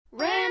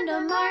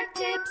Random art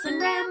tips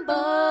and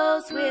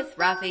rambles with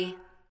Rafi.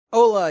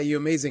 Hola, you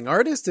amazing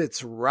artist.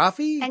 It's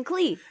Rafi. And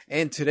Klee.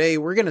 And today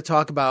we're going to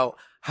talk about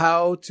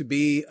how to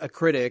be a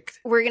critic.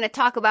 We're going to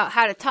talk about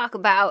how to talk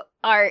about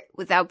art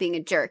without being a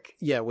jerk.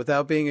 Yeah,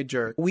 without being a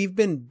jerk. We've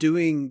been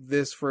doing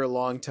this for a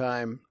long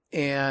time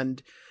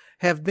and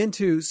have been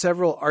to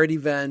several art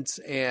events,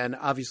 and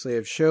obviously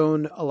have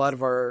shown a lot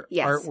of our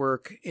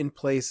artwork in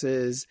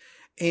places.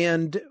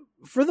 And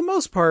for the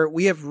most part,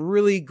 we have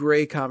really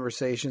great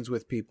conversations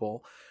with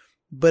people.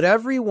 But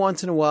every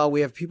once in a while,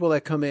 we have people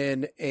that come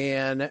in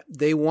and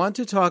they want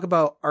to talk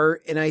about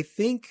art. And I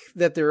think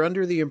that they're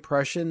under the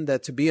impression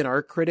that to be an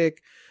art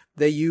critic,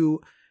 that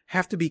you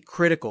have to be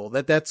critical,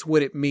 that that's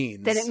what it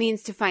means. That it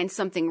means to find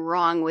something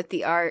wrong with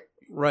the art.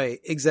 Right,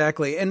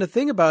 exactly. And the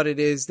thing about it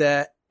is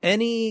that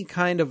any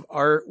kind of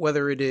art,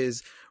 whether it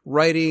is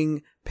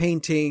writing,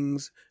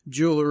 paintings,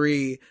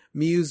 jewelry,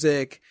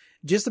 music,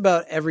 just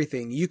about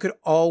everything, you could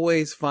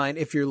always find,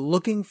 if you're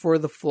looking for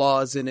the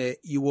flaws in it,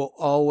 you will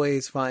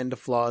always find the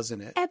flaws in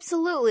it.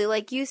 Absolutely.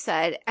 Like you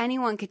said,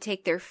 anyone could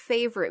take their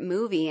favorite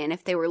movie, and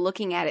if they were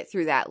looking at it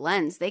through that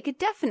lens, they could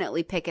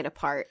definitely pick it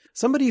apart.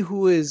 Somebody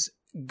who is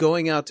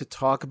going out to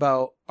talk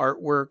about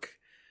artwork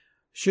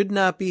should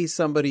not be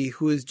somebody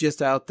who is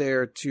just out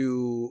there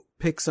to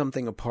pick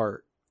something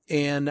apart.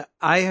 And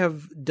I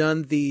have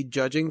done the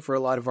judging for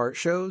a lot of art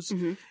shows.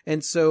 Mm-hmm.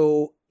 And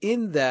so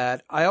in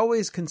that, I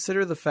always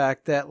consider the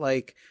fact that,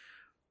 like,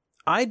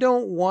 I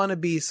don't want to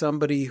be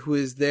somebody who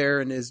is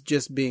there and is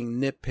just being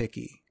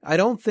nitpicky. I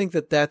don't think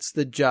that that's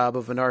the job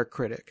of an art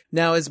critic.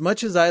 Now, as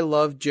much as I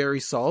love Jerry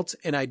Saltz,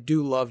 and I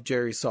do love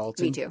Jerry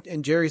Saltz, Me too.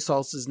 And Jerry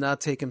Saltz does not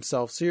take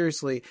himself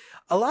seriously,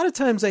 a lot of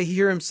times I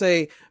hear him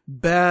say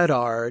bad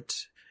art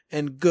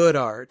and good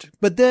art.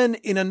 But then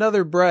in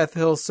another breath,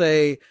 he'll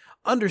say,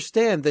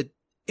 understand that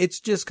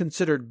it's just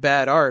considered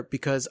bad art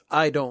because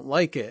I don't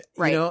like it.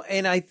 Right. You know?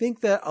 And I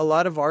think that a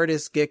lot of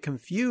artists get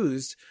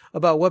confused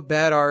about what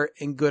bad art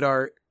and good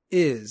art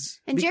is.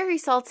 And Jerry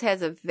Saltz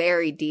has a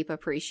very deep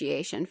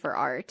appreciation for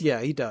art.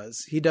 Yeah, he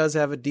does. He does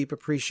have a deep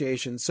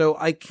appreciation. So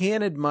I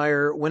can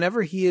admire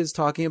whenever he is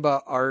talking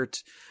about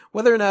art,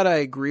 whether or not I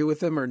agree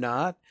with him or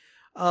not.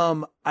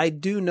 I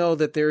do know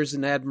that there's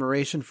an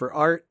admiration for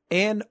art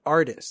and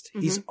artist.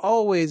 Mm-hmm. He's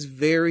always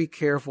very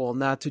careful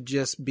not to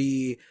just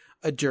be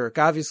a jerk.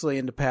 Obviously,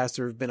 in the past,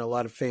 there have been a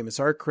lot of famous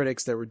art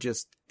critics that were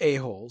just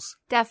a-holes.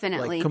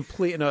 Definitely. Like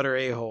complete and utter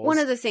a-holes. One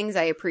of the things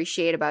I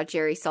appreciate about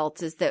Jerry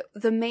Saltz is that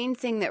the main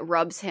thing that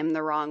rubs him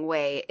the wrong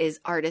way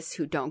is artists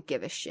who don't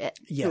give a shit.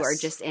 Yes. Who are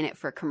just in it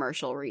for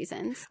commercial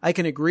reasons. I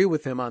can agree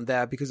with him on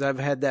that because I've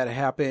had that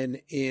happen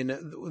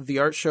in the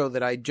art show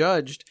that I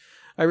judged.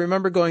 I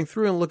remember going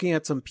through and looking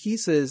at some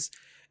pieces,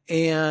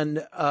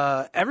 and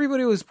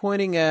everybody was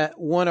pointing at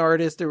one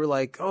artist. They were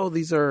like, oh,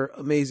 these are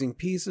amazing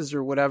pieces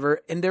or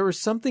whatever. And there was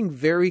something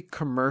very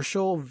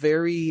commercial,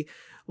 very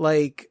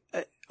like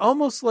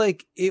almost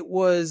like it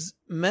was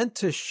meant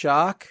to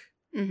shock,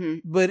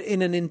 but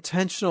in an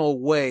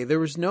intentional way. There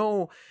was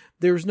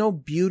no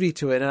beauty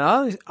to it.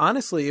 And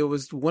honestly, it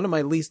was one of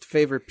my least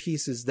favorite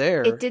pieces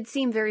there. It did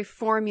seem very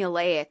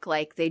formulaic,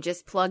 like they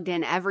just plugged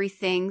in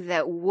everything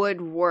that would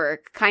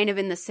work, kind of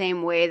in the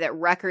same way that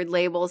record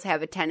labels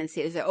have a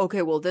tendency to say,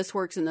 okay, well, this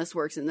works and this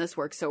works and this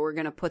works, so we're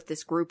going to put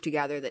this group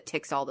together that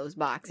ticks all those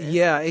boxes.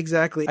 Yeah,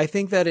 exactly. I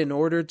think that in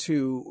order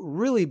to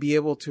really be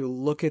able to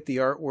look at the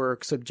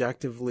artwork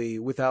subjectively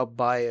without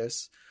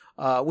bias,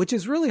 which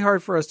is really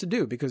hard for us to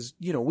do because,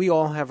 you know, we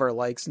all have our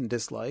likes and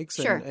dislikes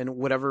and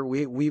whatever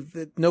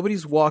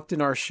nobody's walked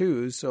in our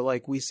shoes. So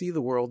like we see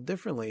the world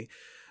differently.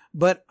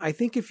 But I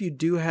think if you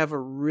do have a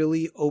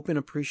really open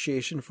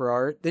appreciation for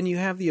art, then you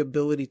have the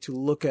ability to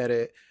look at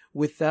it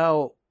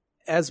without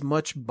as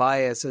much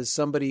bias as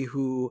somebody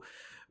who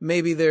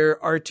maybe their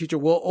art teacher,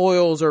 well,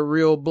 oils are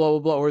real, blah, blah,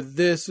 blah, or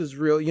this is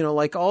real, you know,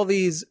 like all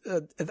these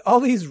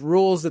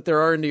rules that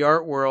there are in the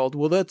art world.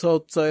 Well, that's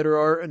outsider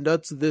art and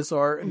that's this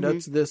art and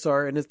that's this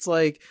art. And it's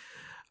like,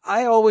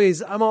 I'm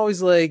always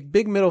like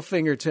big middle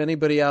finger to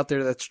anybody out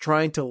there that's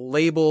trying to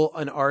label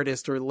an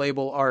artist or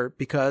label art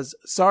because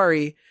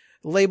sorry,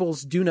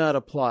 labels do not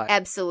apply.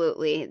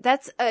 Absolutely.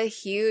 That's a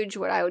huge,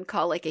 what I would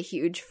call like a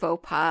huge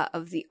faux pas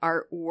of the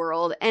art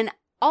world. And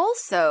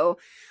also,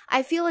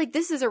 I feel like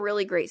this is a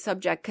really great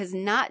subject because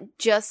not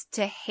just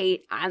to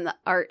hate on the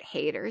art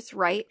haters,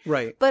 right?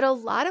 Right. But a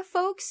lot of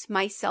folks,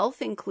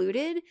 myself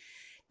included,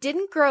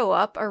 didn't grow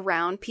up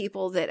around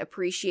people that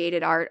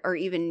appreciated art or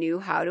even knew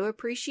how to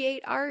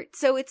appreciate art.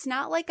 So it's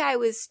not like I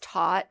was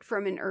taught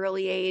from an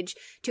early age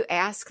to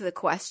ask the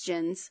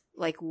questions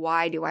like,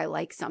 why do I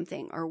like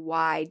something or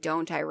why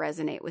don't I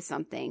resonate with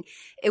something?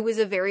 It was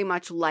a very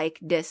much like,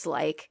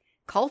 dislike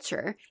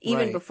culture,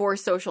 even before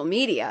social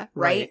media,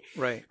 right?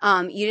 Right.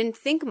 You didn't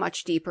think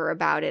much deeper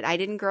about it. I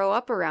didn't grow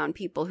up around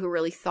people who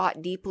really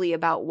thought deeply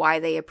about why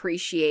they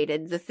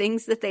appreciated the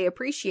things that they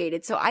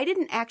appreciated. So I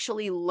didn't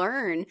actually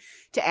learn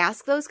to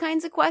ask those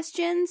kinds of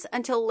questions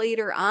until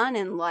later on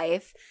in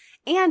life.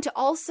 And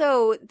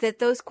also that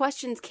those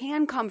questions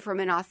can come from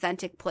an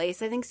authentic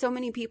place. I think so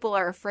many people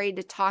are afraid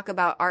to talk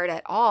about art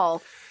at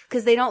all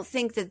because they don't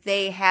think that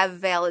they have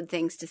valid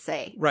things to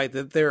say. Right,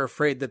 that they're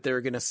afraid that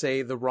they're going to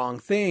say the wrong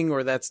thing,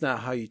 or that's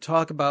not how you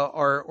talk about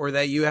art, or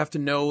that you have to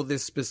know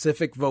this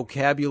specific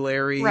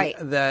vocabulary. Right.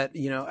 That,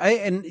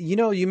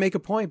 you make a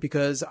point,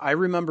 because I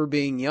remember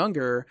being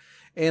younger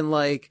and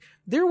like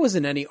there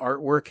wasn't any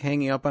artwork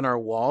hanging up on our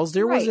walls.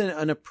 There Right. wasn't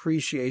an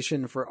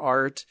appreciation for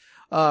art.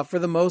 For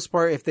the most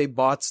part, if they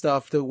bought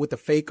stuff with the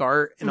fake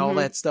art and all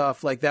that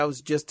stuff, like that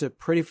was just to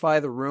prettify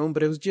the room,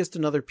 but it was just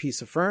another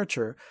piece of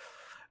furniture.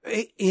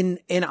 And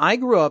I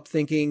grew up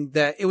thinking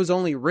that it was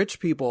only rich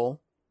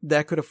people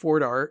that could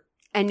afford art.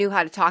 And knew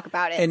how to talk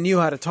about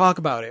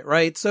it.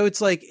 Right? So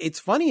it's like, it's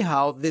funny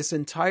how this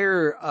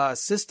entire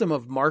system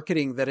of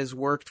marketing that has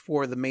worked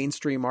for the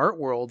mainstream art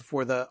world,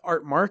 for the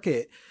art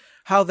market,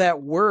 how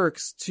that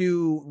works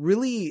to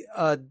really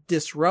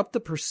disrupt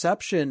the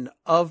perception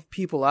of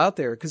people out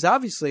there. Because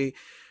obviously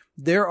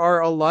there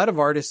are a lot of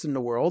artists in the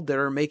world that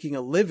are making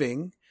a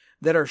living,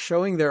 that are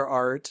showing their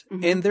art,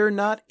 and they're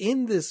not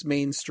in this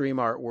mainstream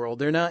art world.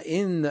 They're not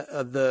in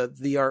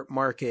the art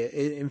market.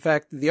 In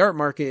fact, the art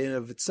market in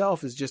of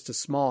itself is just a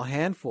small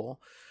handful.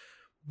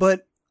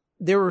 But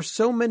there are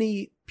so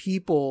many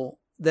people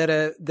that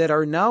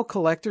are now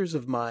collectors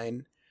of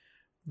mine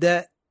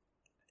that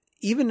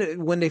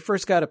even when they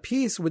first got a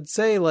piece would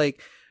say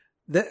like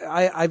that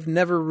I've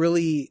never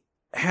really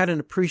had an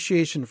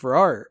appreciation for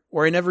art,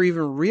 or I never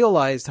even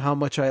realized how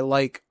much I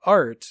like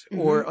art,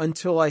 or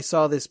until I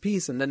saw this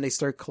piece, and then they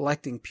start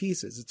collecting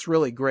pieces. It's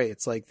really great.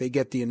 It's like they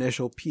get the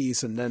initial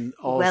piece and then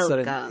all of a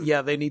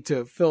sudden, they need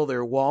to fill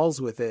their walls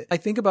with it. I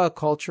think about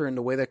culture and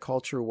the way that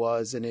culture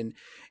was, and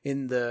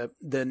in the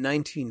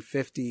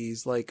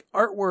 1950s, like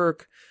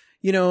artwork,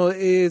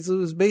 it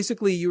was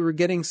basically you were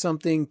getting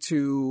something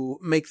to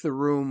make the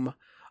room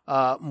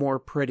more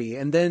pretty.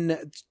 And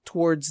then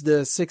towards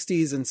the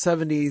 60s and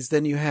 70s,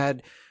 then you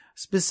had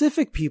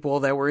specific people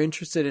that were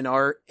interested in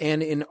art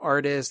and in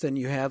artists, and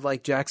you had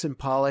like Jackson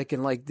Pollock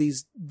and like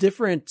these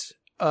different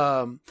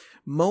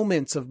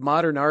moments of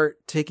modern art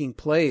taking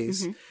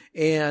place,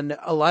 and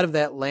a lot of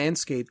that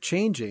landscape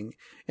changing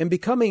and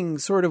becoming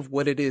sort of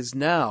what it is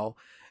now.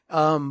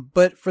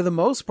 But for the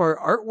most part,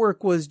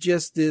 artwork was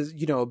just this,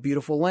 a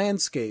beautiful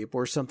landscape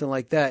or something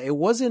like that. It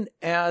wasn't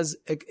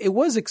it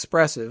was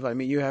expressive. I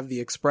mean, you have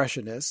the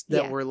expressionists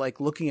that were like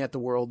looking at the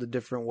world a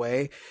different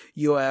way.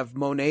 You have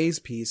Monet's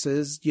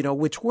pieces,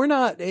 which were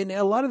not, and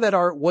a lot of that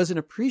art wasn't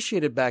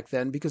appreciated back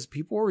then because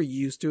people were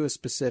used to a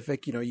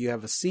specific, you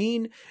have a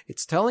scene,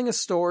 it's telling a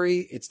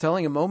story, it's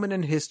telling a moment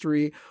in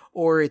history,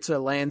 or it's a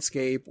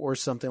landscape or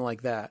something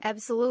like that.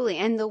 Absolutely.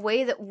 And the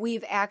way that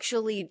we've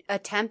actually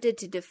attempted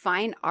to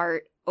define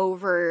art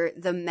over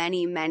the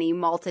many, many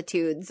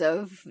multitudes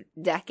of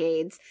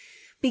decades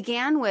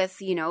began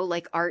with,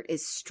 like art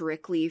is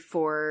strictly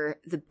for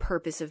the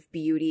purpose of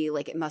beauty.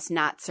 Like it must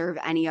not serve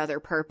any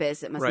other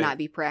purpose. It must not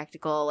be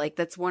practical. Like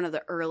that's one of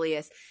the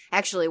earliest,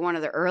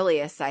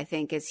 I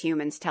think, is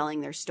humans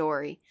telling their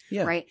story.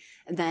 Yeah. Right.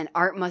 And then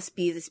art must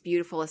be this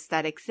beautiful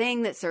aesthetic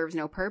thing that serves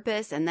no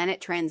purpose. And then it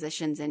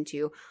transitions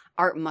into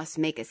art must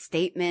make a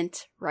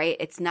statement, right?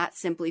 It's not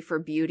simply for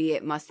beauty.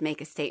 It must make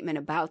a statement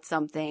about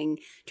something,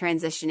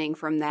 transitioning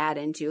from that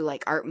into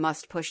like art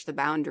must push the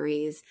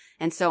boundaries,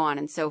 and so on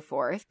and so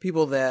forth.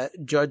 People that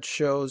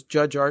judge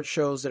art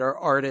shows, that are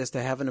artists,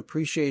 that have an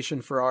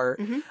appreciation for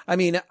art. I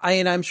mean,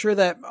 I'm sure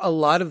that a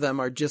lot of them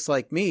are just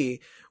like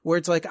me, where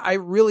it's like, I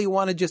really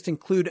want to just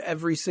include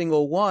every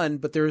single one,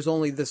 but there's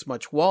only this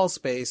much wall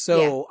space.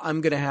 So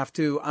I'm going to have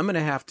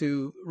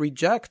to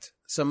reject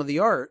some of the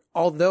art,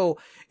 although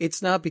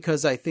it's not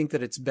because I think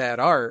that it's bad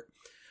art.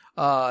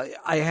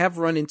 I have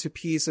run into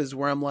pieces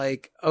where I'm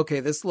like, okay,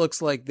 this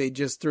looks like they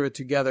just threw it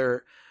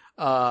together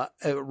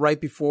right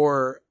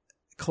before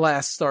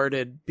class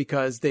started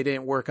because they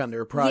didn't work on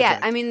their project. Yeah,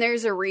 I mean,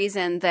 there's a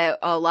reason that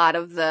a lot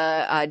of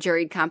the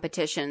juried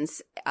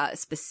competitions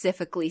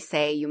specifically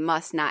say you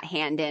must not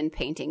hand in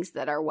paintings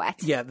that are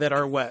wet. Yeah, that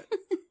are wet.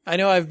 I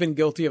know I've been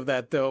guilty of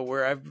that, though,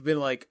 where I've been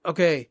like,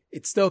 okay,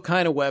 it's still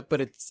kind of wet,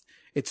 but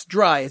it's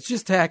dry. It's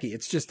just tacky.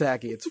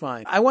 It's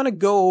fine. I want to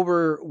go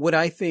over what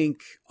I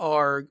think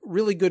are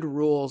really good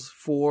rules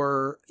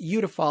for you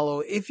to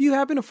follow if you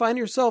happen to find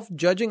yourself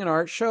judging an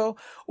art show,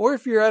 or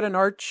if you're at an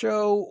art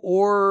show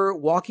or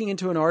walking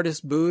into an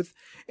artist booth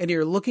and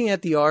you're looking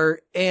at the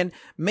art and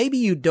maybe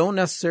you don't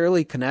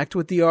necessarily connect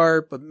with the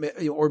art,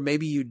 or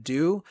maybe you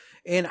do,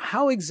 and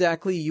how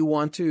exactly you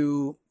want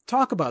to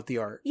talk about the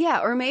art.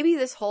 Yeah, or maybe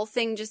this whole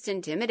thing just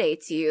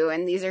intimidates you,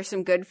 and these are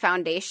some good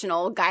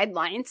foundational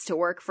guidelines to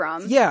work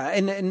from. Yeah,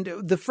 and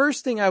the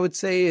first thing I would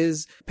say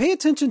is pay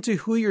attention to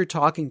who you're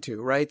talking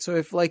to, right? So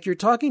if like you're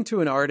talking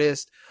to an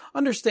artist,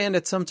 understand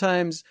that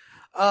sometimes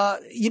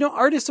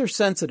artists are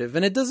sensitive,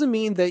 and it doesn't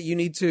mean that you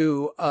need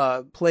to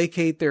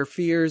placate their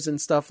fears and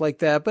stuff like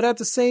that, but at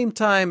the same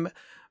time,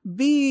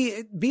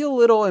 be a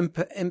little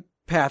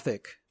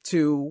empathic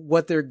to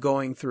what they're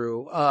going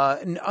through,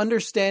 and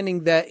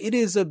understanding that it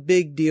is a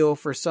big deal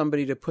for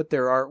somebody to put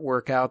their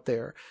artwork out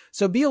there.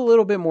 So be a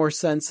little bit more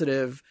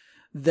sensitive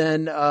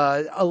than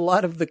a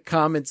lot of the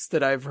comments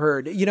that I've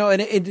heard. You know,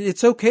 and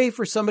it's okay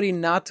for somebody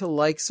not to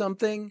like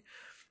something,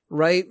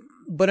 right?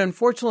 But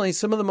unfortunately,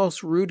 some of the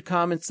most rude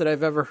comments that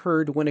I've ever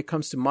heard when it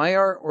comes to my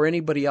art or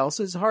anybody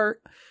else's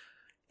art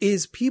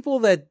is people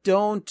that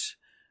don't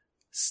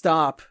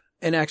stop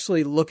and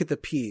actually look at the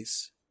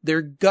piece,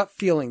 their gut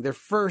feeling, their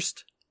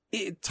first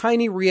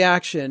tiny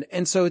reaction.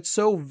 And so it's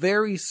so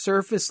very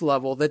surface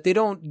level that they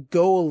don't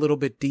go a little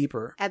bit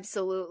deeper.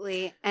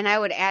 Absolutely. And I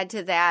would add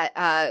to that,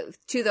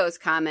 to those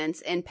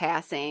comments in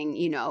passing,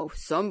 you know,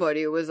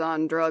 somebody was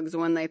on drugs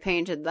when they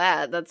painted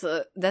that.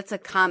 That's a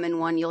common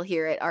one you'll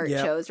hear at art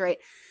shows, right?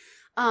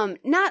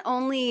 Not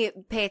only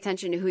pay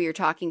attention to who you're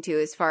talking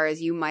to as far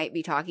as you might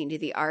be talking to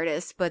the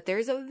artist, but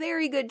there's a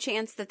very good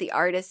chance that the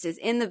artist is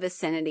in the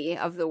vicinity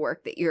of the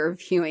work that you're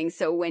viewing.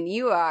 So when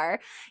you are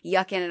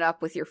yucking it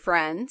up with your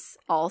friends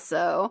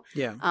also,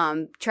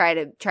 try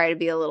to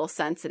be a little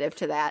sensitive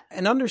to that.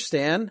 And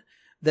understand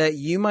that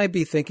you might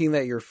be thinking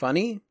that you're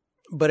funny,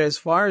 but as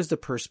far as the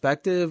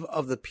perspective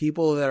of the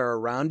people that are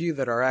around you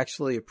that are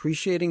actually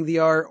appreciating the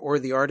art or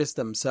the artist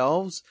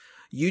themselves,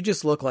 you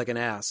just look like an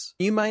ass.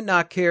 You might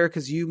not care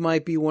because you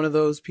might be one of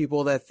those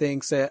people that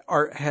thinks that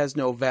art has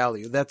no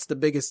value. That's the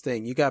biggest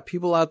thing. You got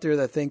people out there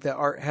that think that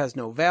art has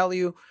no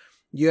value.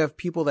 You have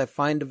people that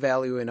find a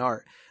value in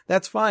art.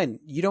 That's fine.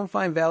 You don't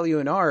find value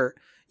in art.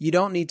 You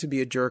don't need to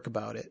be a jerk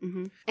about it.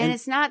 Mm-hmm. And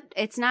it's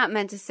not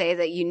meant to say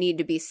that you need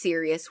to be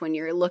serious when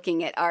you're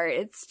looking at art.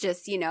 It's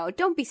just, you know,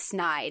 don't be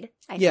snide,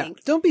 I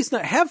think. Don't be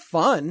snide. Have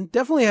fun.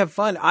 Definitely have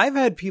fun. I've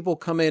had people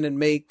come in and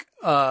make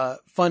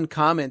fun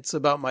comments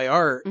about my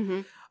art,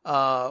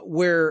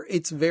 where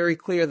it's very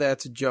clear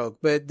that's a joke.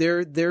 But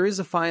there is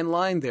a fine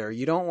line there.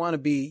 You don't want to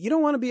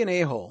be an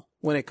a-hole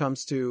when it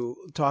comes to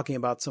talking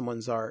about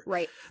someone's art.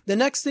 Right. The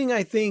next thing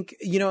I think,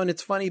 you know, and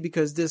it's funny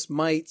because this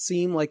might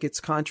seem like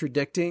it's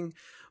contradicting,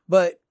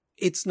 but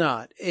it's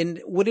not.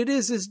 And what it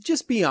is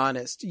just be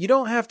honest. You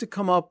don't have to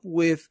come up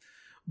with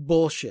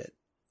bullshit.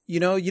 You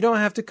know, you don't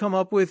have to come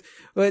up with,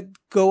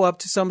 go up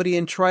to somebody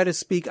and try to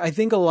speak. I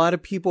think a lot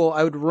of people,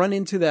 I would run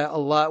into that a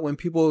lot when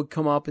people would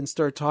come up and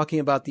start talking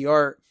about the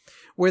art,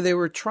 where they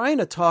were trying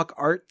to talk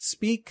art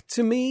speak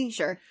to me.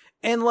 Sure.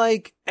 And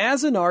like,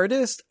 as an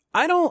artist,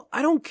 I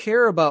don't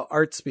care about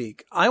art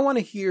speak. I want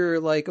to hear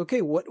like,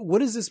 okay, what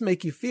does this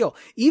make you feel?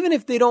 Even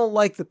if they don't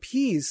like the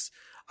piece,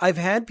 I've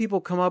had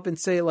people come up and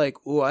say like,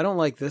 oh, I don't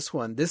like this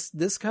one.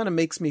 This kind of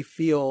makes me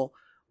feel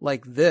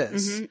like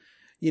this. Mm-hmm.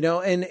 You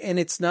know, and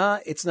it's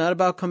not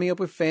about coming up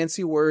with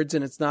fancy words,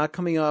 and it's not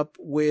coming up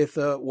with,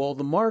 well,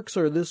 the marks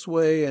are this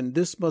way and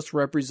this must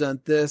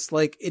represent this.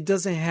 Like, it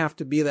doesn't have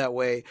to be that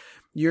way.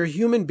 You're a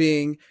human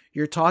being.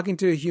 You're talking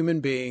to a human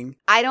being.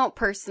 I don't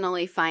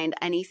personally find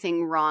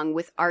anything wrong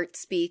with art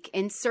speak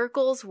in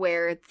circles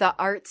where the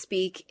art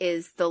speak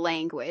is the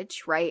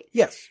language, right?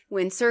 Yes.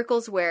 When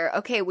circles where,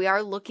 okay, we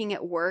are looking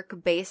at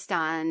work based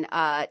on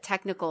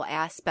technical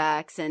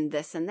aspects and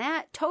this and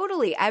that.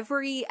 Totally.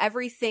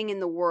 Everything in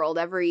the world,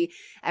 every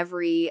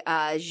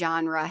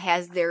genre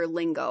has their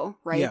lingo,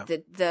 right? Yeah.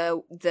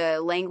 The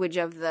language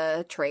of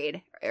the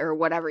trade, or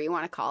whatever you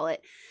want to call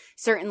it.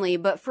 Certainly.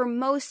 But for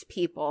most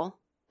people,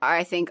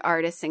 I think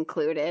artists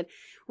included,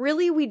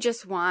 really we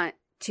just want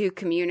to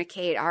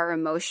communicate our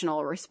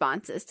emotional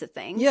responses to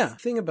things. Yeah. The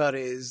thing about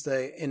it is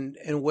that,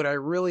 and what I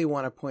really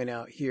want to point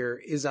out here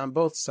is on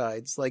both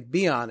sides, like,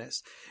 be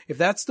honest. If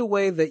that's the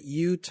way that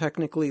you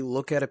technically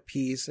look at a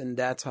piece and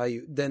that's how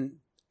then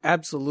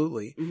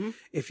absolutely. Mm-hmm.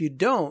 If you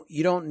don't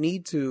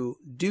need to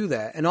do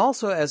that. And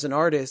also as an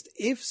artist,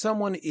 if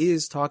someone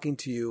is talking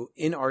to you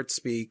in art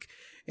speak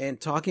and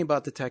talking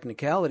about the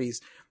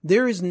technicalities,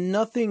 there is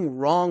nothing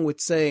wrong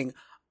with saying,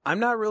 I'm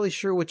not really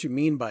sure what you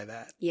mean by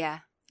that. Yeah.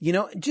 You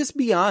know, just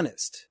be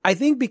honest. I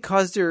think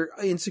because their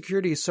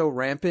insecurity is so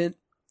rampant,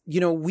 you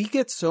know, we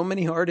get so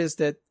many artists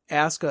that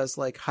ask us,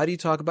 like, how do you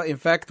talk about, in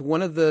fact,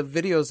 one of the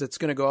videos that's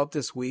going to go up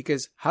this week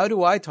is, how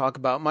do I talk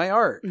about my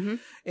art? Mm-hmm.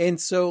 And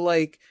so,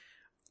 like,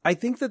 I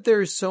think that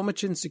there's so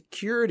much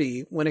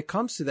insecurity when it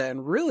comes to that.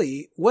 And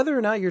really, whether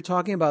or not you're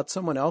talking about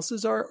someone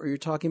else's art or you're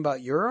talking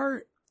about your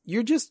art,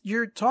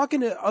 you're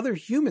talking to other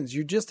humans.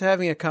 You're just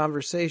having a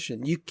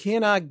conversation. You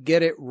cannot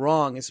get it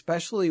wrong,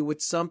 especially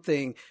with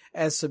something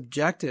as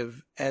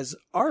subjective as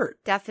art.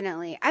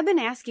 Definitely. I've been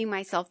asking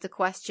myself the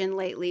question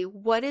lately,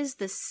 what is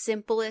the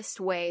simplest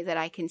way that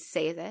I can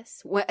say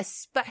this?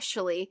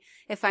 Especially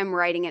if I'm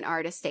writing an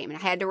artist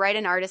statement. I had to write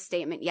an artist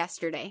statement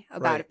yesterday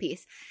about a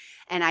piece.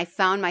 And I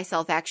found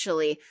myself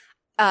actually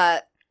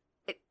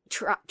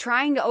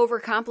trying to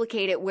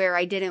overcomplicate it where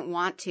I didn't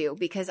want to,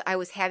 because I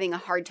was having a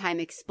hard time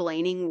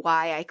explaining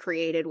why I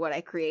created what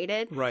I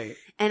created. Right.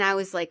 And I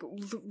was like,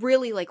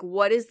 really, like,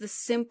 what is the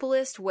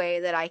simplest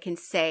way that I can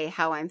say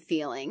how I'm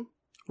feeling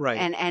Right.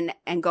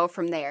 And go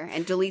from there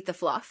and delete the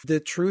fluff.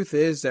 The truth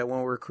is that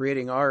when we're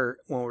creating art,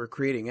 when we're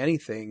creating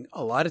anything,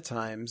 a lot of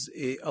times,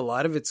 a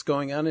lot of it's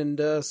going on in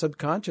the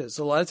subconscious.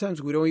 A lot of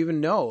times we don't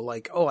even know,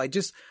 like, oh,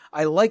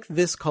 I like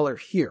this color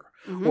here.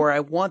 Mm-hmm. Or I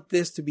want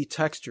this to be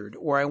textured,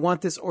 or I want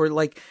this, or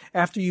like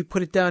after you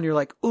put it down, you're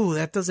like, oh,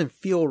 that doesn't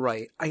feel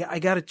right. I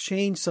got to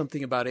change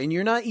something about it. And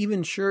you're not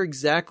even sure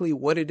exactly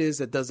what it is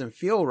that doesn't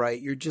feel right.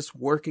 You're just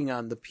working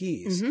on the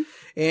piece. Mm-hmm.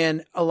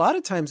 And a lot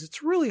of times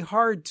it's really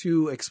hard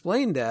to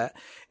explain that.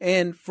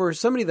 And for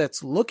somebody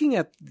that's looking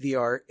at the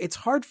art, it's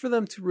hard for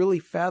them to really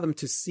fathom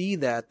to see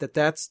that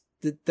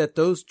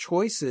those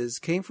choices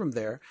came from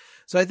there.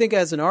 So I think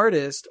as an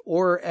artist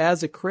or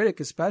as a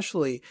critic,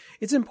 especially,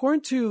 it's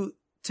important to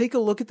take a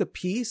look at the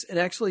piece and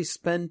actually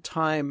spend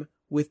time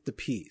with the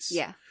piece.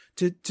 Yeah.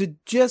 To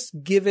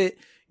just give it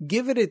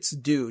its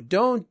due.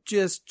 Don't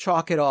just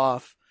chalk it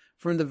off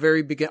from the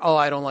very beginning. Oh,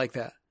 I don't like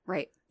that.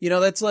 Right. You know,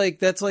 that's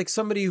like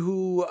somebody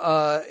who,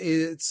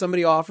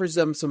 somebody offers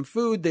them some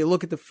food. They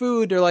look at the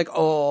food. They're like,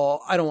 oh,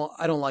 I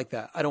don't like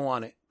that. I don't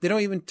want it. They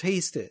don't even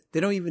taste it. They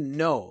don't even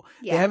know.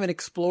 Yeah. They haven't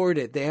explored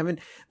it. They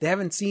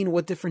haven't seen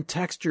what different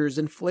textures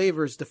and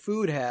flavors the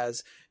food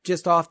has.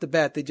 Just off the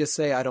bat, they just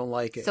say, I don't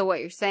like it. So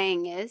what you're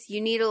saying is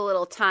you need a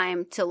little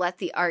time to let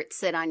the art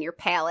sit on your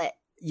palate.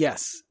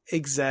 Yes,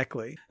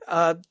 exactly.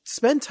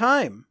 Spend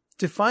time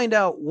to find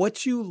out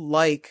what you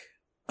like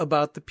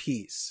about the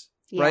piece,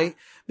 right?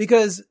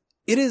 Because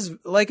it is,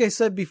 like I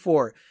said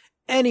before,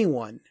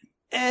 anyone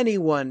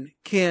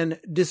can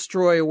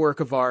destroy a work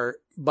of art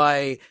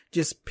by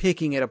just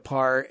picking it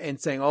apart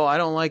and saying, oh, I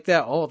don't like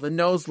that. Oh, the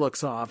nose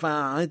looks off.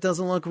 It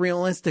doesn't look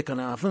realistic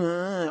enough.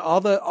 All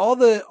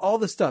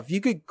the stuff. You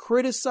could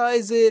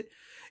criticize it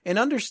and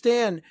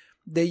understand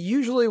that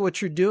usually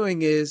what you're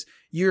doing is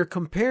you're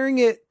comparing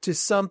it to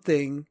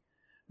something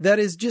that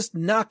is just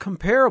not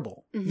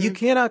comparable. Mm-hmm. You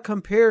cannot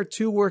compare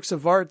two works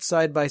of art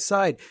side by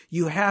side.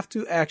 You have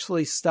to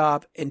actually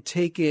stop and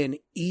take in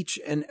each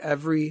and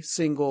every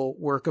single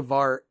work of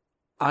art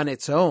on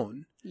its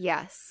own.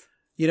 Yes.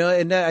 You know,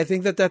 and I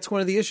think that's one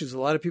of the issues. A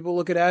lot of people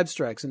look at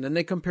abstracts and then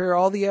they compare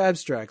all the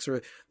abstracts,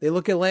 or they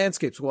look at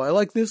landscapes. Well, I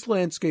like this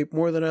landscape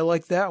more than I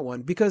like that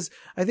one, because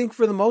I think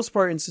for the most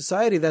part in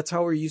society, that's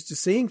how we're used to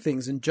seeing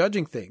things and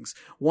judging things.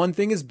 One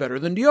thing is better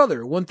than the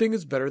other. One thing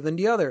is better than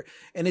the other.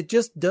 And it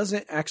just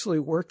doesn't actually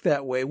work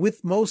that way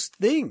with most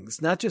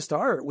things, not just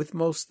art, with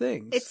most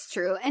things. It's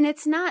true. And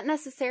it's not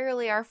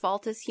necessarily our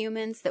fault as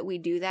humans that we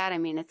do that. I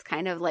mean, it's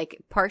kind of like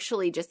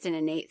partially just an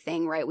innate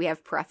thing, right? We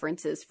have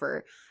preferences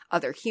for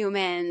other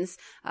humans,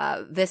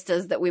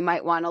 vistas that we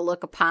might want to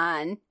look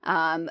upon.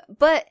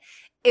 But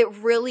it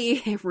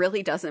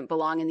really doesn't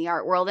belong in the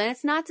art world. And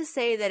it's not to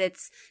say that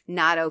it's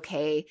not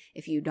okay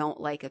if you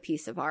don't like a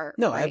piece of art.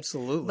 No, right?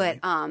 Absolutely.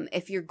 But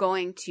if you're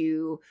going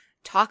to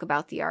talk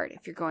about the art,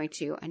 if you're going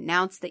to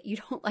announce that you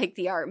don't like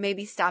the art,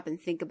 maybe stop and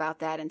think about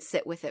that and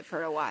sit with it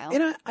for a while.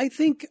 And I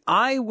think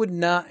I would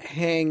not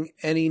hang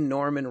any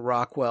Norman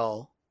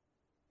Rockwell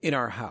in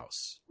our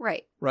house.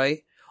 Right. Right?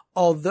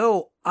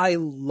 Although I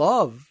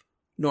love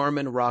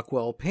Norman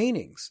Rockwell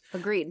paintings.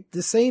 Agreed.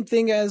 The same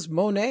thing as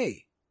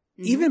Monet.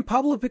 Mm-hmm. Even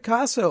Pablo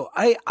Picasso.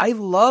 I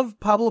love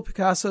Pablo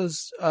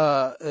Picasso's,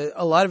 a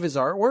lot of his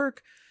artwork,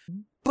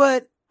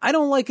 but I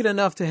don't like it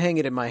enough to hang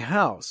it in my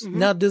house. Mm-hmm.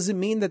 Now, does it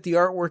mean that the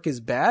artwork is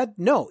bad?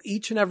 No,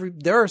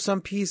 there are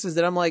some pieces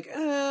that I'm like,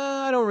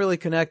 I don't really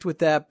connect with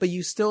that, but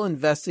you still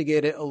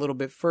investigate it a little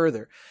bit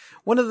further.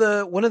 One of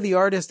the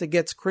artists that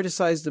gets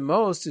criticized the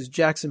most is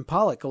Jackson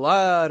Pollock. A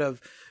lot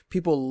of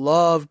people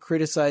love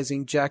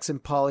criticizing Jackson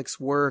Pollock's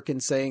work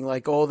and saying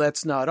like, oh,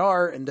 that's not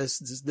art and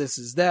this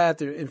is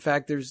that. In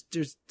fact,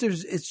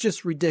 it's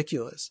just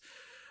ridiculous.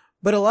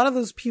 But a lot of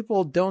those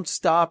people don't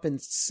stop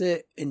and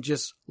sit and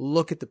just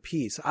look at the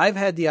piece. I've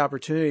had the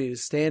opportunity to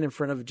stand in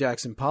front of a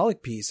Jackson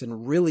Pollock piece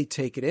and really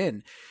take it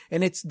in.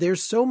 And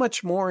there's so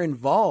much more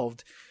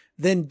involved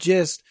than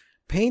just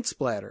paint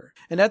splatter.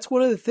 And that's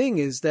one of the things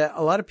is that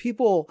a lot of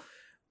people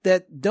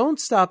that don't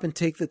stop and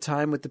take the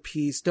time with the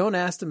piece, don't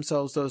ask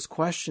themselves those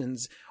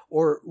questions,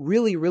 or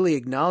really, really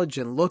acknowledge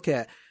and look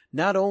at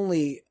not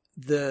only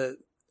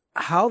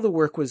how the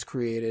work was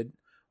created,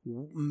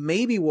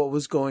 maybe what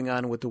was going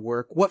on with the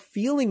work, what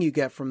feeling you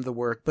get from the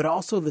work, but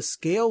also the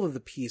scale of the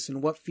piece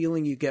and what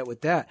feeling you get with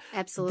that.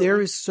 Absolutely.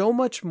 There is so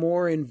much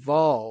more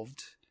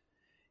involved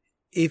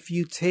if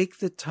you take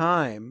the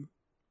time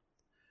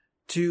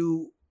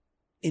to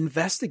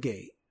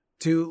investigate,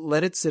 to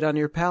let it sit on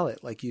your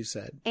palate, like you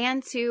said.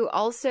 And to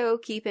also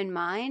keep in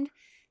mind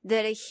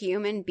that a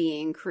human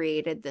being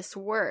created this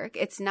work.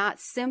 It's not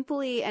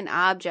simply an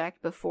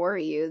object before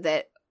you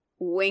that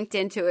winked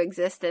into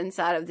existence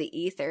out of the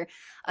ether.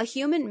 A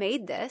human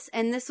made this,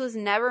 and this was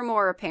never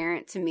more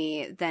apparent to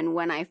me than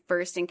when I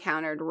first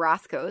encountered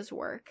Rothko's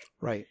work.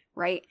 Right.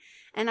 Right.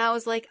 And I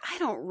was like, I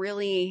don't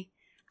really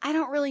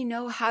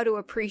know how to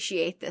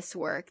appreciate this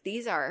work.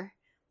 These are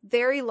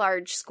very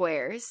large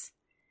squares,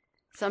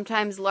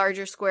 sometimes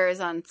larger squares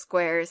on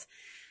squares.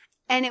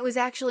 And it was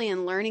actually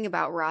in learning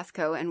about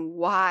Rothko and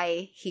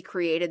why he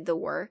created the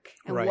work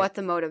and Right. what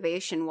the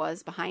motivation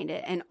was behind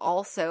it, and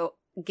also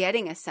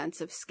getting a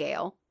sense of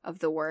scale of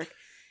the work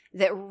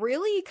that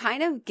really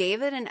kind of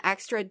gave it an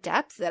extra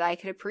depth that I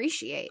could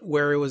appreciate.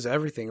 Where it was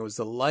everything. It was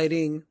the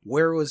lighting,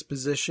 where it was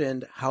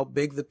positioned, how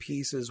big the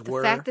pieces The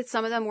were. fact that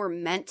some of them were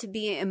meant to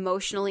be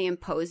emotionally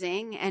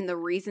imposing and the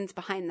reasons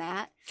behind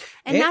that.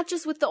 And not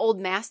just with the old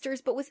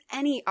masters, but with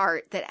any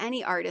art that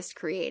any artist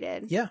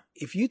created. Yeah.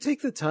 If you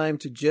take the time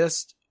to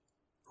just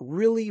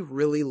really,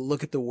 really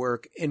look at the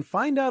work and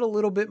find out a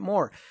little bit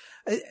more.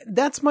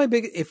 That's my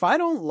big, if I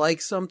don't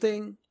like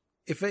something,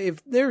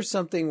 if there's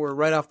something where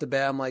right off the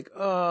bat, I'm like,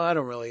 oh, I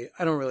don't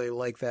really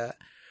like that.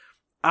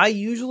 I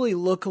usually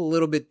look a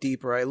little bit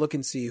deeper. I look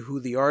and see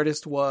who the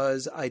artist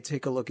was. I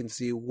take a look and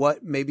see what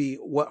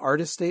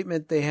artist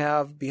statement they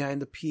have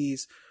behind the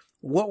piece.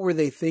 What were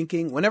they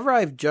thinking? Whenever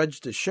I've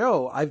judged a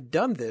show, I've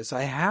done this.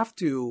 I have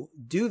to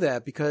do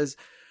that because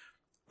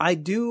I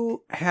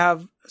do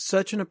have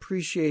such an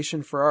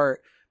appreciation for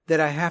art that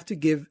I have to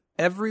give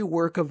every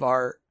work of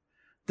art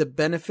the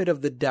benefit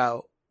of the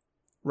doubt,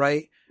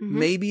 right? Mm-hmm.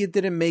 Maybe it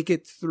didn't make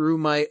it through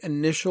my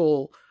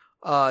initial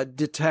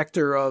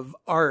detector of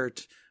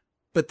art,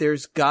 but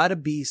there's got to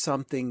be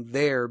something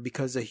there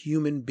because a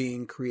human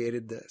being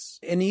created this.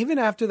 And even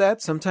after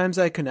that, sometimes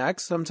I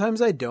connect,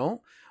 sometimes I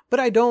don't, but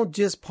I don't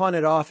just pawn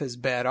it off as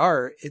bad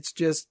art. It's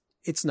just,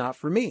 it's not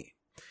for me.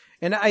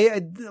 And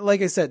I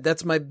like I said,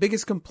 that's my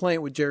biggest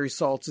complaint with Jerry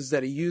Saltz is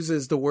that he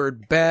uses the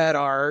word bad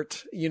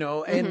art, you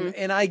know,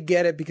 and I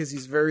get it because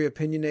he's very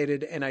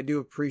opinionated and I do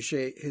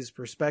appreciate his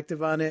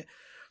perspective on it.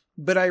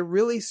 But I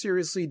really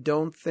seriously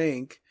don't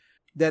think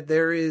that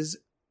there is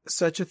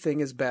such a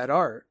thing as bad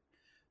art.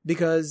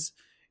 Because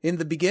in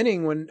the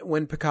beginning,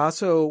 when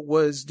Picasso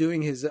was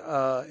doing his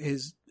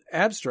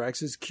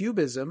abstracts, his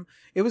cubism,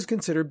 it was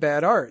considered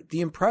bad art.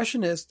 The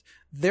Impressionists,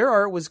 their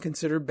art was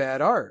considered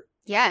bad art.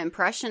 Yeah,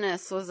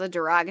 Impressionist was a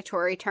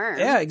derogatory term.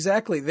 Yeah,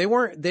 exactly. They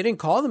didn't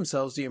call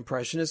themselves the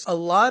Impressionists. A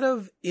lot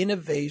of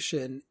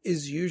innovation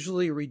is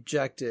usually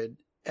rejected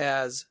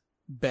as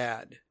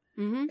bad.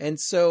 Mm-hmm. And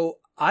so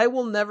I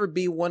will never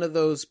be one of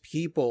those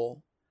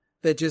people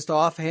that just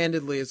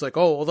offhandedly is like,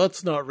 oh, well,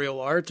 that's not real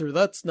art or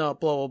that's not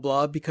blah, blah,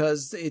 blah,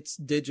 because it's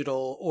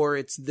digital or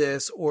it's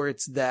this or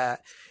it's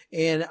that.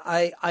 And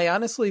I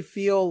honestly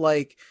feel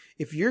like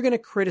if you're going to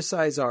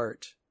criticize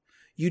art,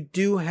 you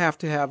do have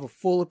to have a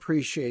full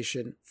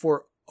appreciation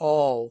for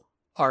all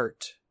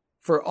art,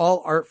 for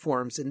all art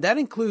forms. And that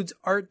includes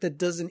art that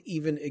doesn't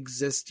even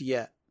exist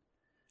yet.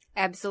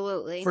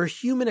 Absolutely. For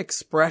human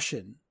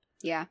expression.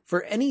 Yeah.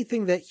 For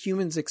anything that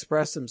humans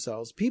express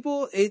themselves.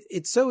 People,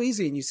 it's so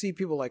easy. And you see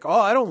people like, oh,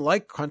 I don't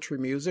like country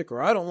music,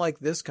 or I don't like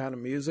this kind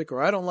of music,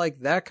 or I don't like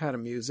that kind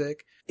of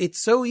music.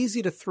 It's so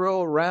easy to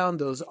throw around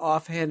those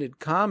offhanded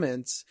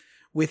comments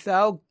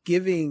without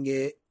giving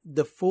it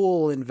the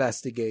full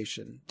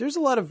investigation. There's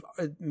a lot of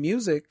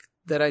music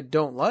that I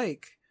don't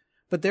like,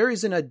 but there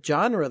isn't a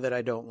genre that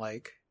I don't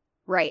like.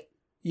 Right.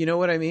 You know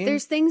what I mean?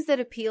 There's things that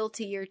appeal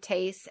to your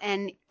taste,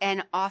 and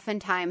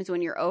oftentimes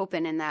when you're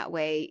open in that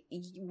way,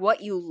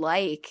 what you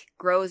like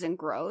grows and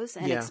grows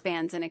and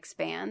expands and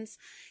expands.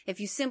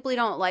 If you simply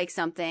don't like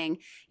something,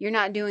 you're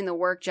not doing the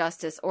work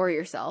justice or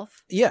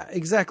yourself. Yeah,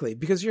 exactly.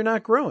 Because you're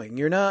not growing.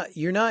 You're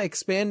not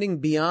expanding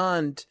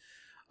beyond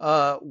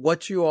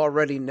what you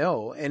already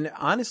know. And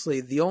honestly,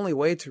 the only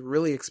way to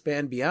really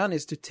expand beyond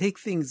is to take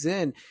things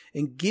in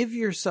and give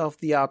yourself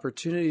the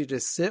opportunity to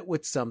sit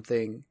with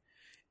something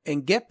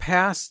and get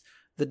past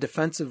the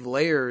defensive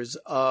layers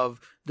of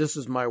this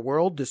is my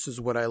world, this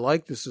is what I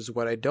like, this is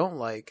what I don't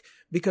like,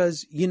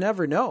 because you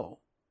never know.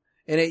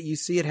 And you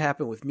see it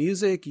happen with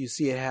music, you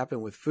see it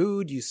happen with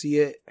food, you see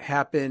it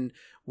happen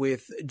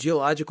with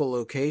geological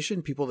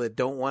location, people that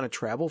don't want to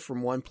travel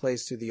from one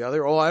place to the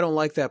other. Oh, I don't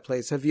like that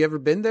place. Have you ever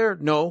been there?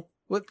 No.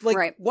 What?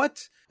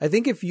 I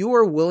think if you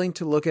are willing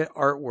to look at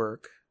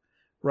artwork,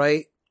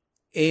 right,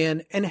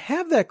 and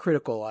have that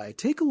critical eye,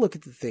 take a look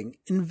at the thing,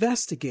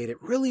 investigate it,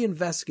 really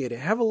investigate it,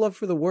 have a love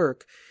for the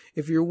work.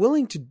 If you're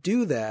willing to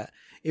do that,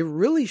 it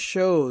really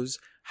shows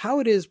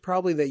how it is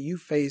probably that you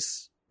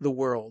face the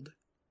world.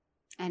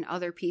 And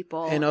other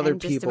people. And other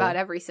people. Just about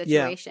every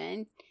situation.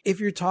 Yeah. If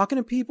you're talking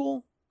to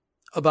people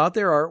about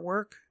their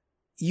artwork,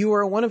 you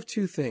are one of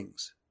two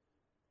things.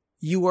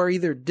 You are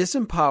either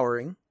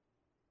disempowering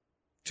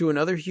to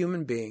another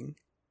human being,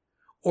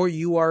 or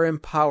you are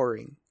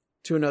empowering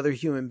to another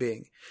human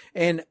being.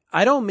 And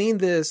I don't mean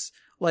this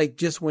like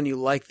just when you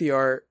like the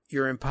art,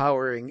 you're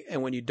empowering,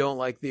 and when you don't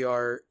like the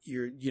art,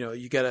 you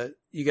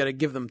gotta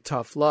give them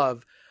tough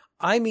love.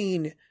 I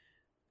mean,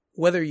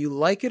 whether you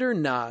like it or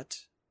not,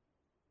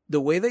 the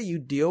way that you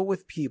deal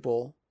with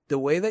people, the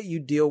way that you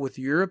deal with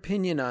your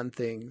opinion on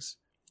things,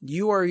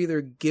 you are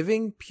either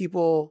giving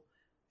people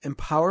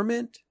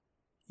empowerment,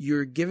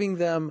 you're giving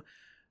them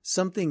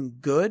something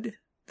good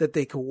that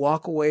they can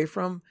walk away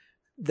from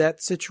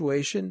that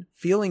situation,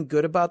 feeling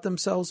good about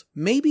themselves,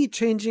 maybe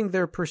changing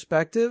their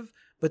perspective,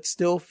 but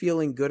still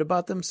feeling good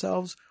about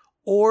themselves,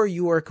 or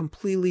you are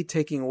completely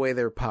taking away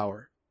their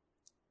power.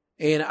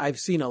 And I've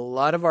seen a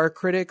lot of art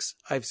critics,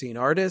 I've seen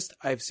artists,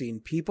 I've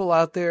seen people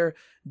out there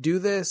do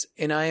this.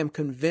 And I am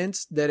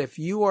convinced that if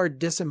you are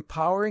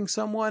disempowering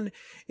someone,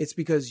 it's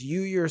because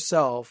you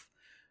yourself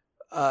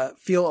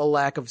feel a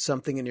lack of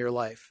something in your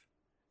life.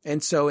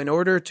 And so in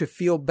order to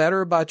feel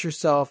better about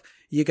yourself,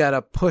 you got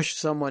to push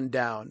someone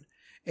down.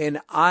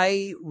 And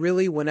I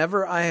really,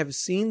 whenever I have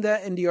seen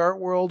that in the art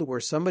world where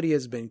somebody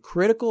has been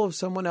critical of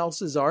someone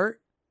else's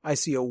art, I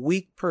see a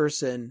weak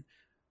person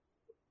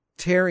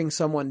tearing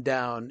someone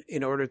down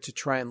in order to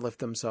try and lift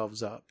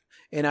themselves up.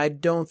 And I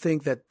don't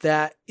think that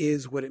that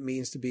is what it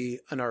means to be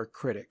an art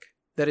critic.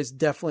 That is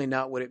definitely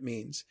not what it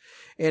means.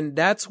 And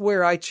that's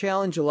where I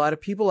challenge a lot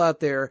of people out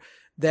there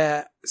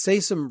that say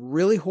some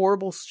really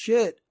horrible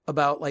shit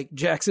about, like,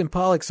 Jackson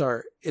Pollock's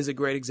art is a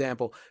great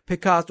example.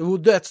 Picasso, well,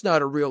 that's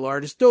not a real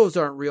artist. Those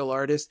aren't real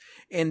artists.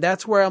 And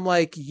that's where I'm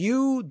like,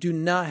 you do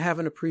not have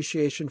an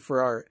appreciation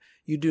for art.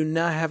 You do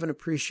not have an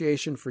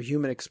appreciation for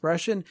human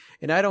expression.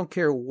 And I don't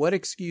care what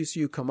excuse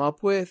you come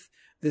up with.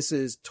 This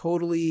is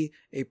totally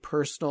a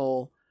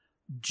personal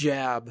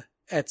jab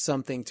at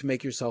something to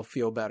make yourself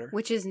feel better.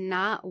 Which is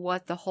not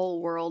what the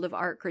whole world of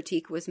art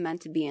critique was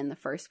meant to be in the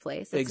first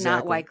place. It's Exactly.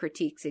 not why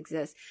critiques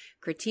exist.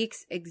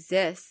 Critiques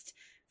exist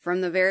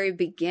from the very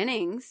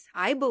beginnings,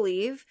 I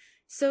believe,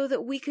 so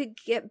that we could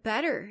get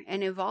better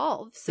and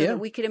evolve, so that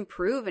we could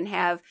improve and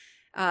have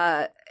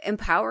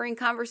empowering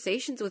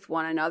conversations with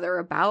one another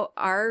about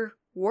our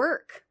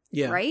work,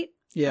 right?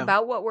 Yeah.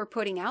 About what we're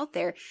putting out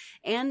there.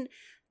 And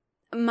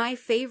my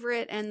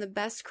favorite and the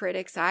best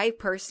critics, I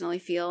personally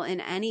feel,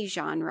 in any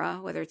genre,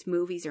 whether it's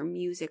movies or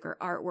music or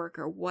artwork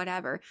or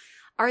whatever,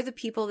 are the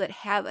people that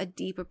have a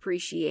deep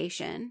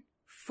appreciation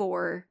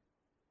for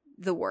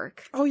the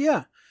work. Oh,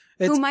 yeah.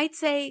 Who might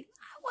say,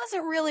 I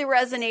wasn't really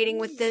resonating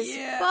with this,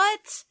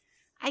 but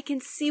I can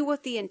see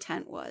what the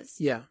intent was.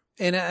 Yeah.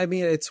 And I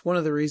mean, it's one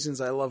of the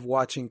reasons I love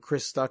watching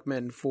Chris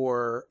Stuckman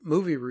for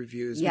movie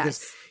reviews,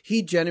 because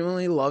he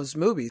genuinely loves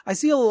movies. I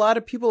see a lot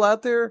of people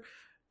out there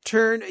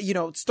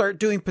start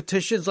doing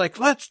petitions like,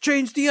 let's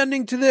change the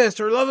ending to this,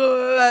 or blah, blah,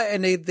 blah, blah,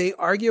 and they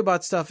argue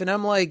about stuff. And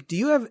I'm like, do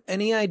you have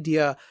any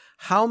idea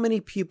how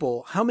many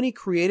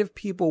creative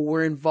people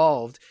were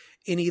involved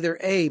in either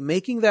A,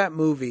 making that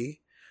movie,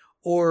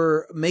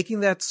 or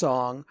making that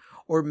song,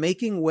 or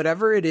making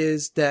whatever it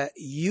is that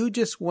you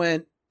just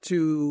went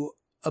to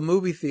a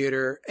movie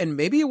theater, and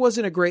maybe it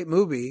wasn't a great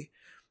movie,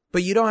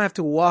 but you don't have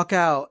to walk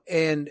out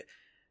and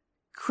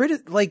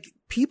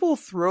people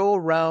throw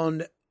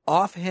around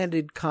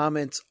offhanded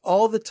comments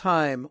all the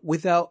time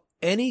without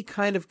any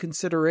kind of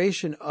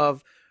consideration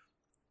of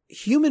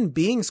human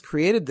beings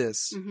created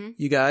this,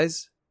 you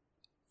guys.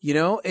 You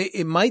know,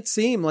 it might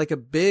seem like a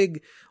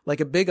big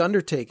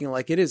undertaking,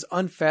 like it is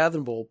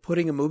unfathomable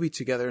putting a movie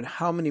together and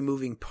how many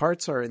moving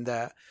parts are in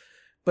that.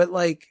 But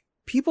like,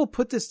 people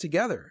put this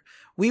together.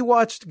 We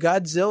watched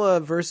Godzilla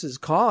versus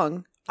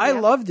Kong. I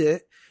loved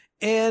it.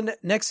 And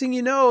next thing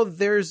you know,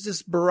 there's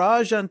this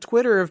barrage on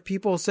Twitter of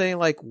people saying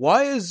like,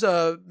 why is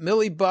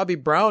Millie Bobby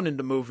Brown in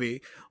the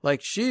movie?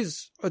 Like,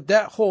 she's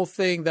that whole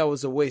thing, that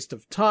was a waste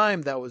of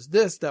time. That was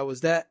this, that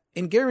was that.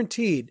 And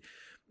guaranteed,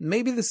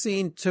 maybe the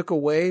scene took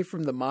away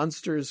from the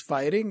monsters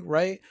fighting,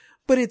 right?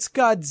 But it's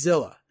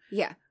Godzilla.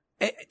 Yeah.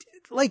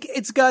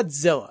 It's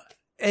Godzilla.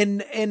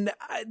 And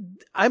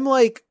I'm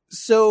like,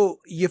 so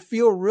you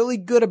feel really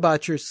good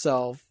about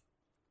yourself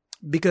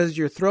because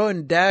you're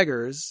throwing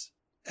daggers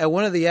at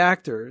one of the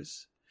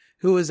actors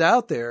who is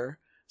out there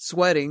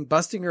sweating,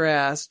 busting her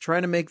ass,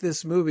 trying to make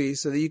this movie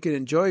so that you can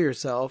enjoy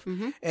yourself.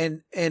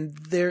 And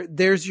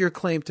there's your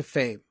claim to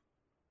fame.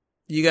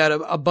 You got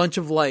a bunch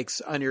of likes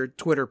on your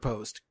Twitter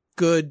post.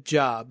 Good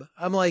job.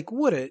 I'm like,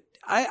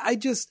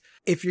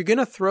 if you're going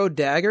to throw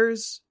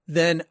daggers,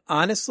 then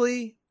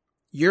honestly,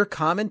 your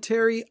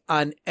commentary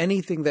on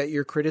anything that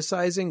you're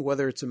criticizing,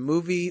 whether it's a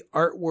movie,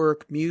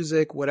 artwork,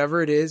 music,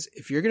 whatever it is,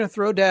 if you're going to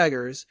throw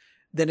daggers,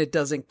 then it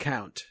doesn't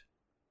count.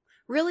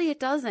 Really, it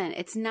doesn't.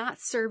 It's not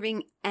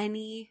serving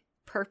any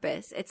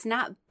purpose. It's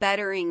not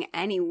bettering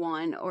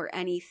anyone or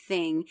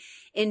anything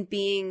in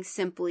being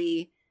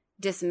simply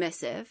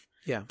dismissive.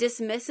 Yeah.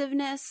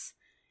 Dismissiveness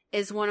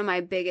is one of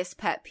my biggest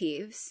pet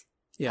peeves.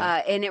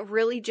 Yeah. And it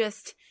really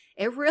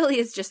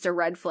is just a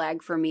red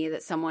flag for me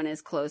that someone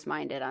is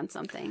closed-minded on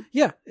something.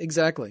 Yeah,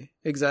 exactly.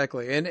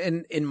 Exactly. And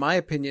in my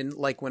opinion,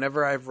 like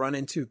whenever I've run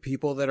into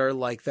people that are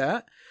like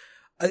that,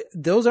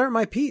 those aren't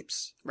my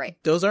peeps. Right.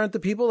 Those aren't the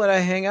people that I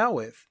hang out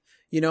with.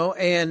 You know,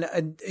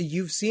 and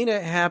you've seen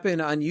it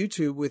happen on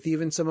YouTube with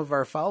even some of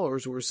our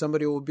followers where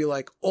somebody will be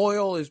like,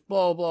 oil is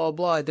blah, blah,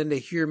 blah. And then they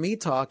hear me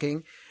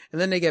talking and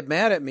then they get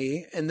mad at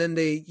me and then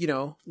they,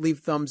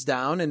 leave thumbs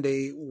down and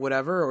they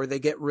whatever, or they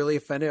get really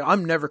offended.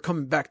 I'm never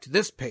coming back to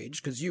this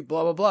page because you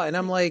blah, blah, blah. And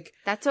I'm like,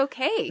 that's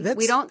okay.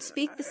 We don't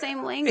speak the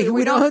same language.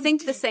 We don't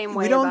think the same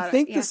way. We don't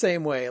think the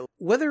same way.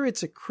 Whether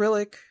it's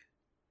acrylic,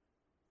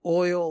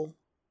 oil,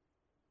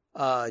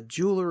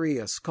 jewelry,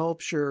 a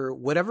sculpture,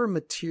 whatever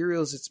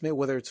materials it's made,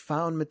 whether it's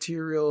found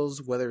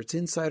materials, whether it's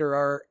insider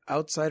art,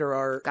 outsider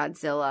art,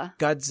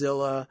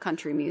 Godzilla,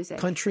 country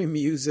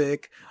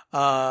music,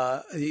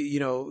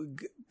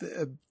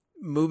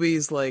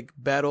 movies like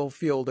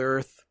Battlefield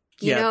Earth.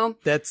 You know,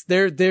 that's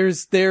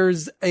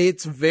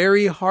it's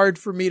very hard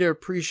for me to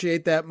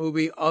appreciate that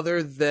movie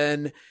other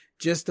than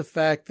just the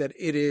fact that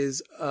it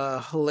is a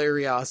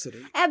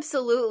hilariosity.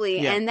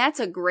 Absolutely. Yeah. And that's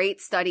a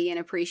great study in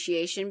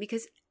appreciation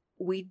because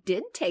we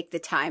did take the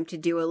time to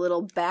do a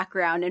little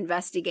background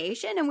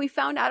investigation and we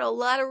found out a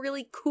lot of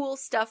really cool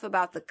stuff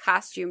about the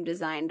costume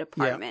design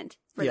department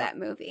for that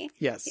movie.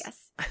 Yes.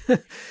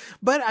 Yes.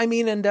 But I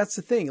mean, and that's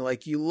the thing,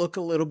 like you look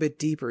a little bit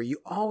deeper. You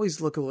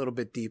always look a little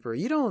bit deeper.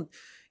 You don't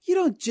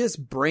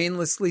just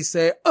brainlessly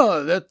say,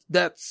 oh,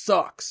 that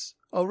sucks.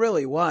 Oh,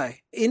 really?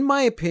 Why? In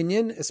my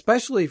opinion,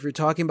 especially if you're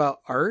talking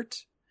about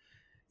art,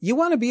 you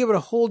want to be able to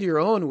hold your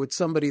own with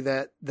somebody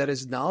that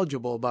is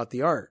knowledgeable about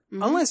the art.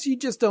 Mm-hmm. Unless you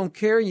just don't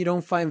care and you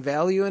don't find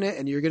value in it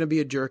and you're going to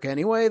be a jerk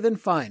anyway, then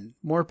fine.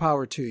 More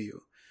power to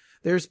you.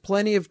 There's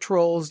plenty of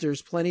trolls.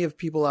 There's plenty of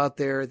people out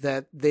there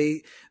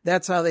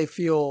that's how they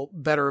feel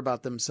better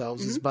about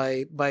themselves, is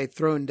by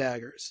throwing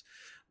daggers.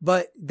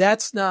 But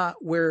that's not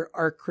where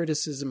our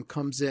criticism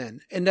comes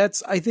in. And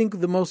that's, I think,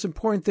 the most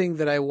important thing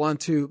that I want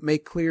to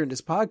make clear in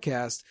this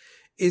podcast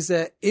is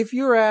that if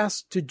you're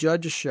asked to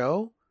judge a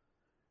show,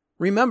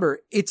 remember,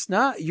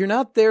 you're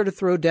not there to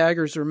throw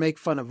daggers or make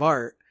fun of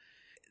art.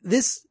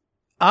 This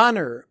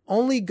honor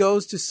only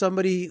goes to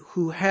somebody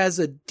who has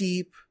a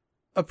deep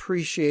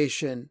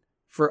appreciation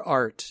for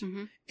art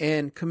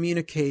and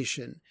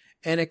communication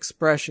and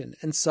expression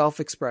and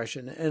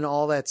self-expression and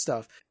all that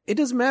stuff. It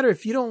doesn't matter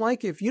if you don't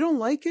like it. If you don't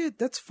like it,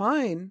 that's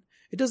fine.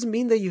 It doesn't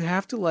mean that you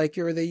have to like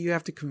it or that you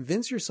have to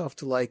convince yourself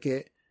to like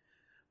it.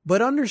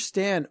 But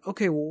understand,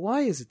 okay, well,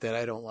 why is it that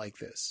I don't like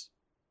this?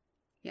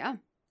 Yeah.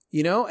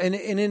 You know, and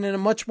in a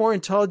much more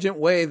intelligent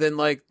way than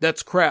like,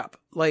 that's crap.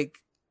 Like,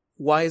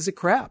 why is it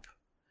crap?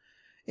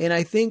 And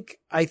I think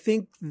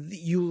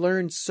you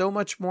learn so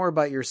much more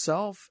about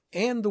yourself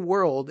and the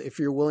world if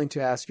you're willing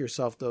to ask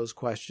yourself those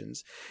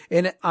questions.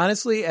 And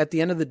honestly, at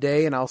the end of the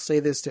day, and I'll say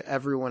this to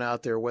everyone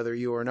out there, whether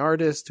you are an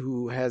artist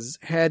who has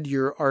had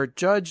your art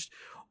judged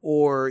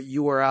or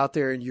you are out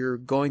there and you're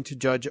going to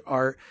judge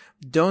art,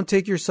 don't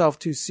take yourself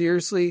too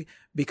seriously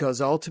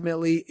because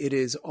ultimately it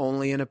is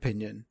only an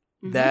opinion.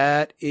 Mm-hmm.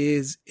 That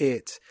is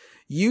it.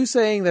 You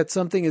saying that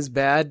something is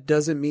bad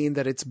doesn't mean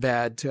that it's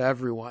bad to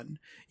everyone.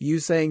 You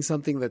saying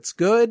something that's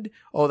good,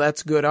 oh,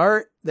 that's good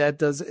art, that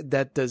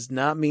does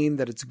not mean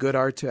that it's good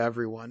art to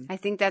everyone. I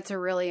think that's a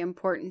really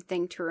important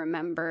thing to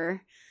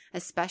remember,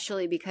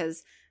 especially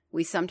because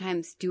we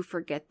sometimes do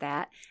forget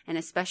that, and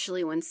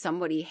especially when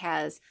somebody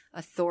has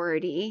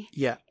authority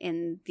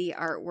in the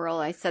art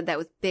world. I said that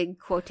with big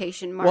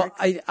quotation marks.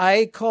 Well,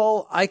 I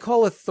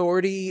call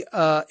authority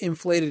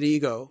inflated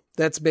ego.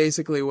 That's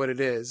basically what it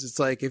is. It's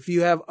like if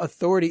you have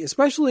authority,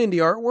 especially in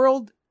the art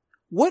world,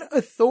 what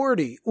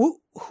authority?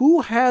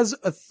 Who has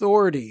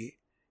authority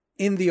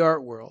in the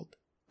art world?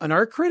 An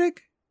art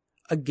critic?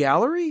 A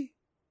gallery?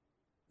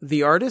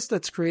 The artist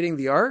that's creating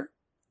the art?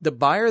 The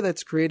buyer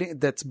that's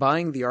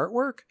buying the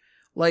artwork?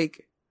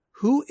 Like,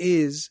 who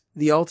is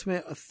the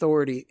ultimate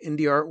authority in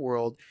the art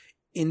world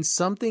in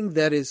something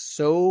that is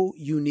so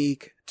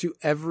unique to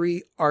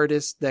every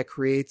artist that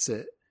creates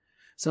it?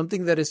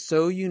 Something that is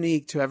so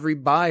unique to every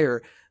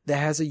buyer that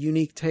has a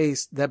unique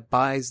taste that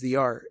buys the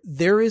art.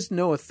 There is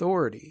no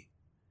authority.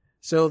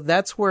 So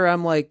that's where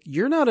I'm like,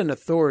 you're not an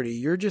authority.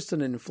 You're just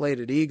an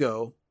inflated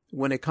ego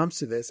when it comes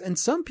to this. And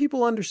some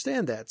people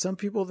understand that. Some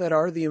people that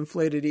are the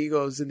inflated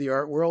egos in the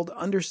art world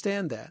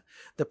understand that.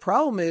 The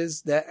problem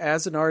is that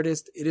as an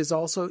artist, it is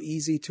also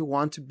easy to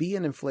want to be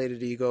an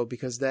inflated ego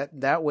because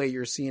that way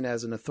you're seen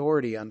as an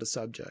authority on the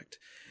subject.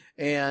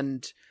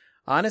 And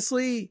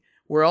honestly,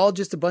 we're all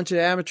just a bunch of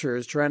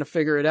amateurs trying to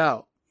figure it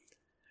out.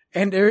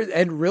 And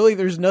really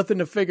there's nothing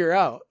to figure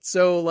out.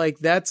 So like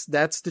that's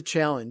the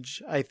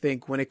challenge, I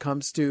think, when it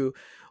comes to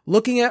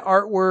looking at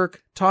artwork,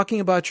 talking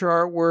about your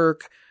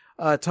artwork,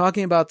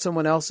 talking about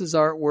someone else's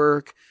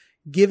artwork,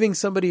 giving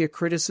somebody a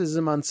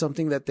criticism on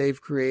something that they've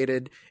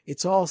created.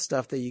 It's all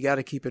stuff that you got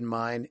to keep in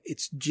mind.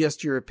 It's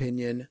just your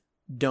opinion.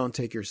 Don't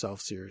take yourself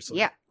seriously.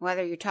 Yeah.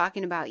 Whether you're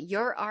talking about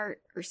your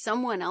art or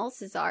someone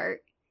else's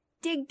art,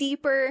 dig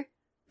deeper,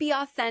 be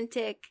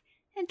authentic,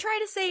 and try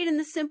to say it in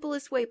the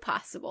simplest way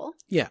possible.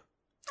 Yeah.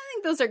 I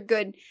think those are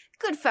good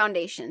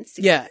foundations.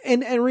 Yeah.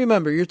 And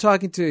remember, you're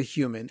talking to a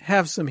human.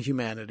 Have some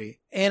humanity.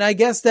 And I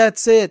guess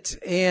that's it.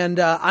 And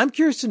I'm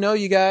curious to know,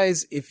 you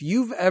guys, if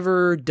you've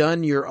ever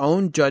done your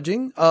own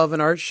judging of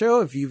an art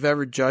show, if you've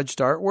ever judged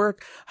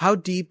artwork, how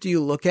deep do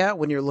you look at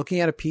when you're looking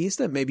at a piece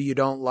that maybe you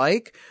don't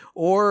like?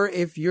 Or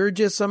if you're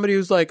just somebody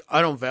who's like,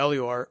 I don't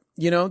value art,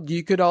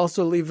 you could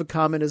also leave a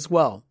comment as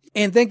well.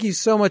 And thank you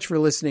so much for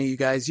listening, you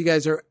guys. You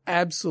guys are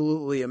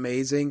absolutely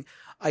amazing.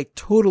 I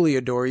totally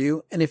adore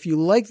you. And if you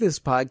like this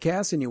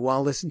podcast and you want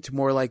to listen to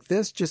more like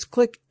this, just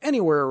click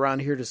anywhere around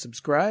here to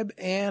subscribe.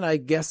 And I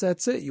guess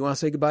that's it. You want to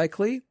say goodbye,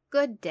 Clee?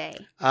 Good day.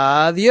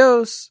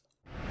 Adios.